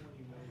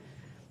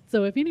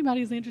 So if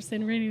anybody's interested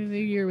in renting the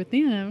New Year with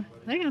them,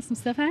 they got some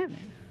stuff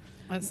happening.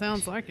 That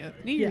sounds like it.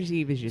 New Year's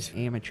Eve is just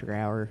amateur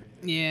hour.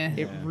 Yeah.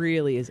 It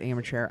really is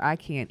amateur hour. I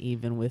can't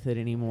even with it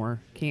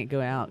anymore. Can't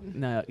go out.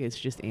 No, it's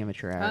just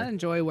amateur I hour.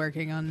 enjoy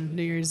working on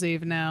New Year's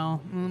Eve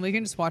now. We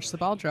can just watch the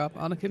ball drop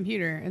on a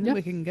computer, and then Yep.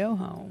 we can go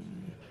home.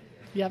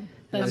 Yep.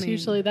 That's I mean,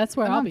 usually, that's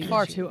where And I'll I'm be.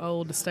 far this year. too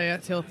old to stay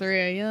up till 3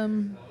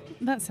 a.m.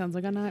 That sounds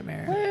like a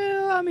nightmare.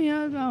 Well, I mean,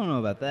 I don't know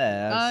about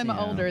that. I'm You know,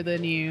 older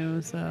than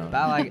you, so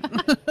By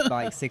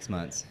like 6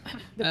 months.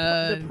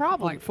 The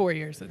problem, like 4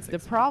 years. And the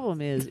 6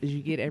 problem is you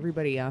get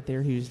everybody out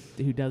there who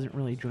doesn't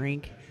really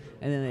drink,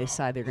 and then they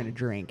decide they're going to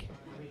drink.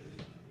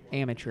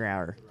 Amateur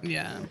hour.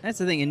 Yeah. That's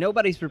the thing, and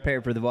nobody's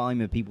prepared for the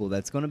volume of people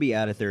that's going to be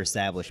out at their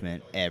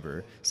establishment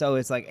ever. So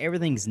it's like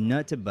everything's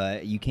nut to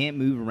butt. You can't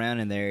move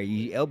around in there.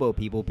 You elbow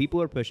people.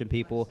 People are pushing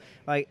people.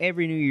 Like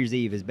every New Year's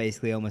Eve is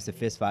basically almost a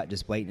fist fight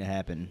just waiting to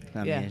happen.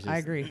 I mean, it's I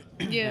just- agree.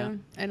 Yeah.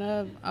 And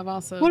I've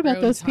also. What about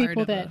grown those tired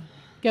people of that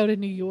go to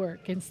New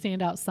York and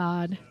stand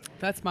outside?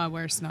 That's my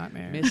worst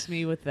nightmare. Miss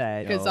me with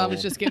that. Because I was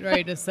Oh. just getting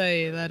ready to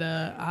say that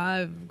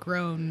I've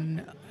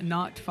grown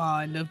not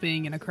fond of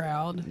being in a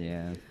crowd.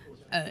 Yeah.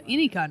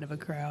 Any kind of a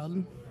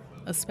crowd,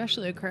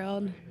 especially a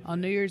crowd on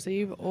New Year's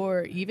Eve,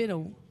 or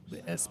even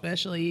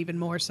especially even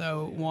more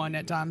so one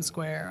at Times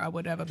Square. I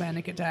would have a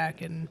panic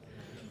attack and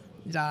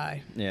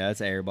die. Yeah,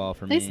 that's an airball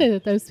for They me. say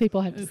that those people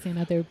have to stand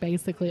out there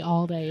basically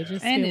all day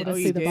just to And be able to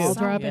it's- see the you ball do.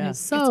 drop, Yeah. and it's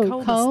so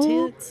It's cold as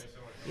tits.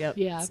 Yep.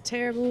 Yeah. It's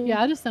terrible.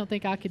 Yeah, I just don't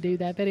think I could do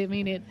that. But I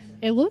mean,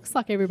 it looks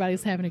like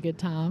everybody's having a good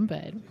time,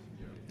 but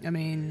I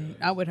mean,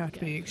 I would have to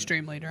be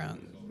extremely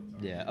drunk.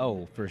 Yeah.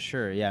 Oh, for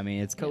sure. Yeah. I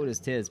mean, it's cold as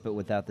tits, but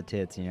without the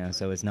tits,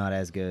 so it's not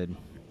as good.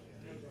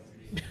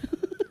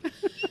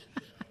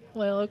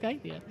 well, okay,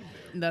 yeah.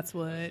 That's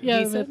what Yeah,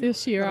 he but said.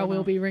 this year I don't will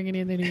know. be ringing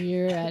in the new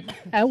year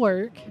at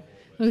work,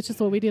 which is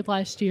what we did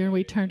last year.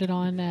 We turned it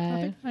on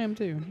I think I am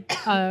too.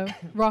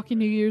 Rocky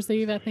New Year's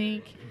Eve, I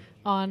think,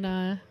 on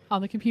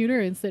the computer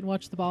and sit and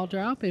watch the ball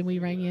drop. And we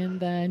rang in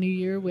the new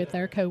year with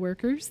our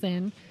coworkers,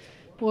 and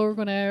we're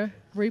going to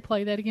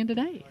replay that again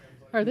today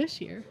or this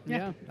year.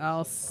 Yeah.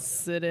 I'll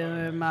sit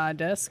in my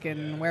desk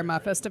and wear my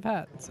festive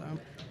hat. So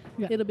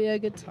Yeah. it'll be a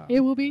good time.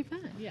 It will be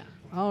fun. Yeah.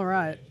 All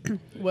right.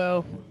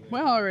 Well, we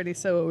already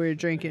said what we were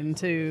drinking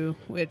too,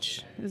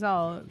 which is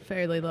all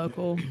fairly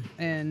local,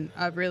 and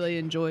I've really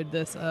enjoyed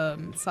this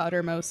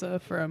cider mosa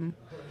from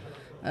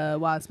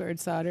Wisebird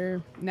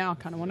Cider. Now I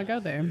kind of want to go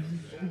there.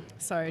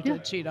 Sorry to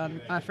cheat on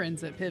my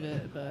friends at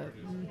Pivot, but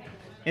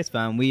It's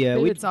fine. We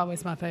Pivot's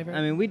always my favorite.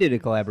 I mean, we did a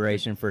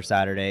collaboration for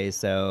Saturdays,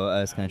 so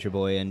us Country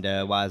Boy and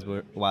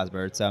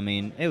Wisebird. So I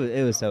mean, it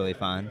was totally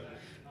fine.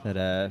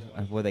 But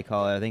what they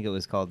call it? I think it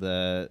was called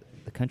the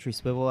Country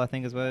Swivel. I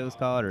think is what it was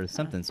called, or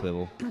something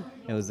Swivel.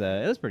 It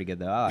was pretty good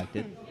though. I liked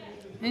it.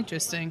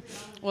 Interesting.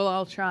 Well,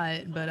 I'll try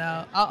it, but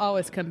I'll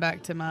always come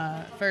back to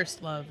my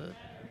first love of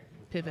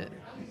Pivot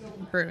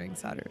Brewing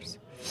ciders.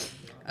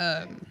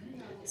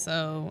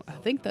 So I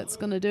think that's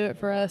going to do it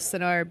for us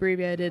in our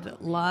abbreviated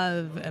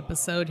live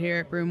episode here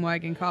at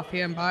Broomwagon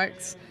Coffee and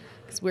Bikes.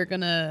 Because we're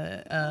going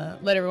to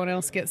let everyone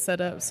else get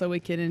set up so we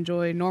can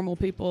enjoy Normal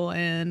People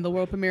and the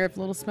world premiere of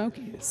Little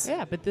Smokies.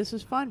 Yeah, but this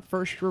was fun.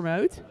 First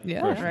remote.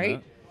 Yeah. First Right?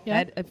 remote. Yeah.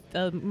 Had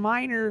a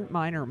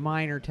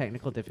minor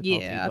technical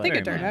difficulty. Yeah, I but- think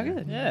it turned out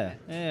good. Yeah,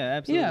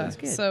 absolutely. Yeah,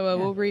 good. so Yeah.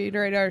 we'll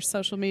reiterate our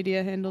social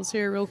media handles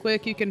here real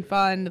quick. You can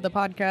find the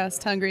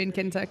podcast Hungry in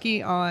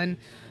Kentucky on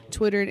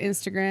Twitter and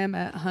Instagram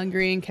at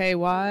Hungry in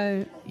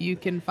KY. You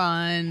can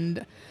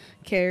find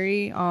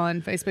Carrie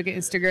on Facebook and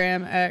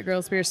Instagram at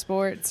Girls Beer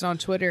Sports, and on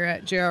Twitter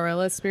at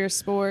JRLS Beer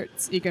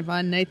Sports. You can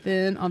find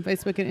Nathan on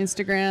Facebook and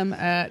Instagram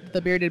at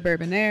The Bearded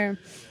Bourbonaire.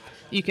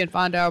 You can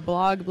find our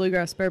blog,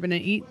 Bluegrass Bourbon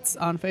and Eats,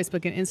 on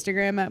Facebook and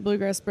Instagram at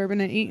Bluegrass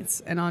Bourbon and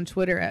Eats, and on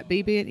Twitter at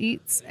BB and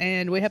Eats.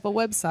 And we have a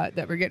website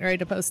that we're getting ready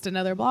to post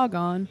another blog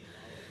on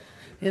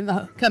in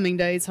the coming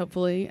days,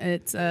 hopefully.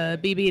 It's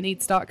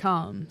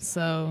bbandeats.com.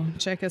 So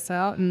check us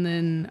out. And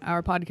then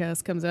our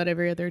podcast comes out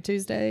every other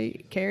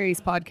Tuesday. Carrie's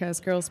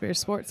podcast, Girls Beer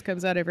Sports,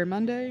 comes out every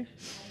Monday.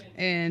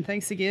 And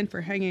thanks again for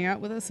hanging out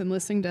with us and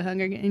listening to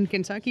Hungry in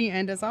Kentucky.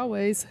 And as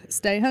always,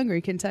 stay hungry,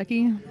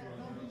 Kentucky.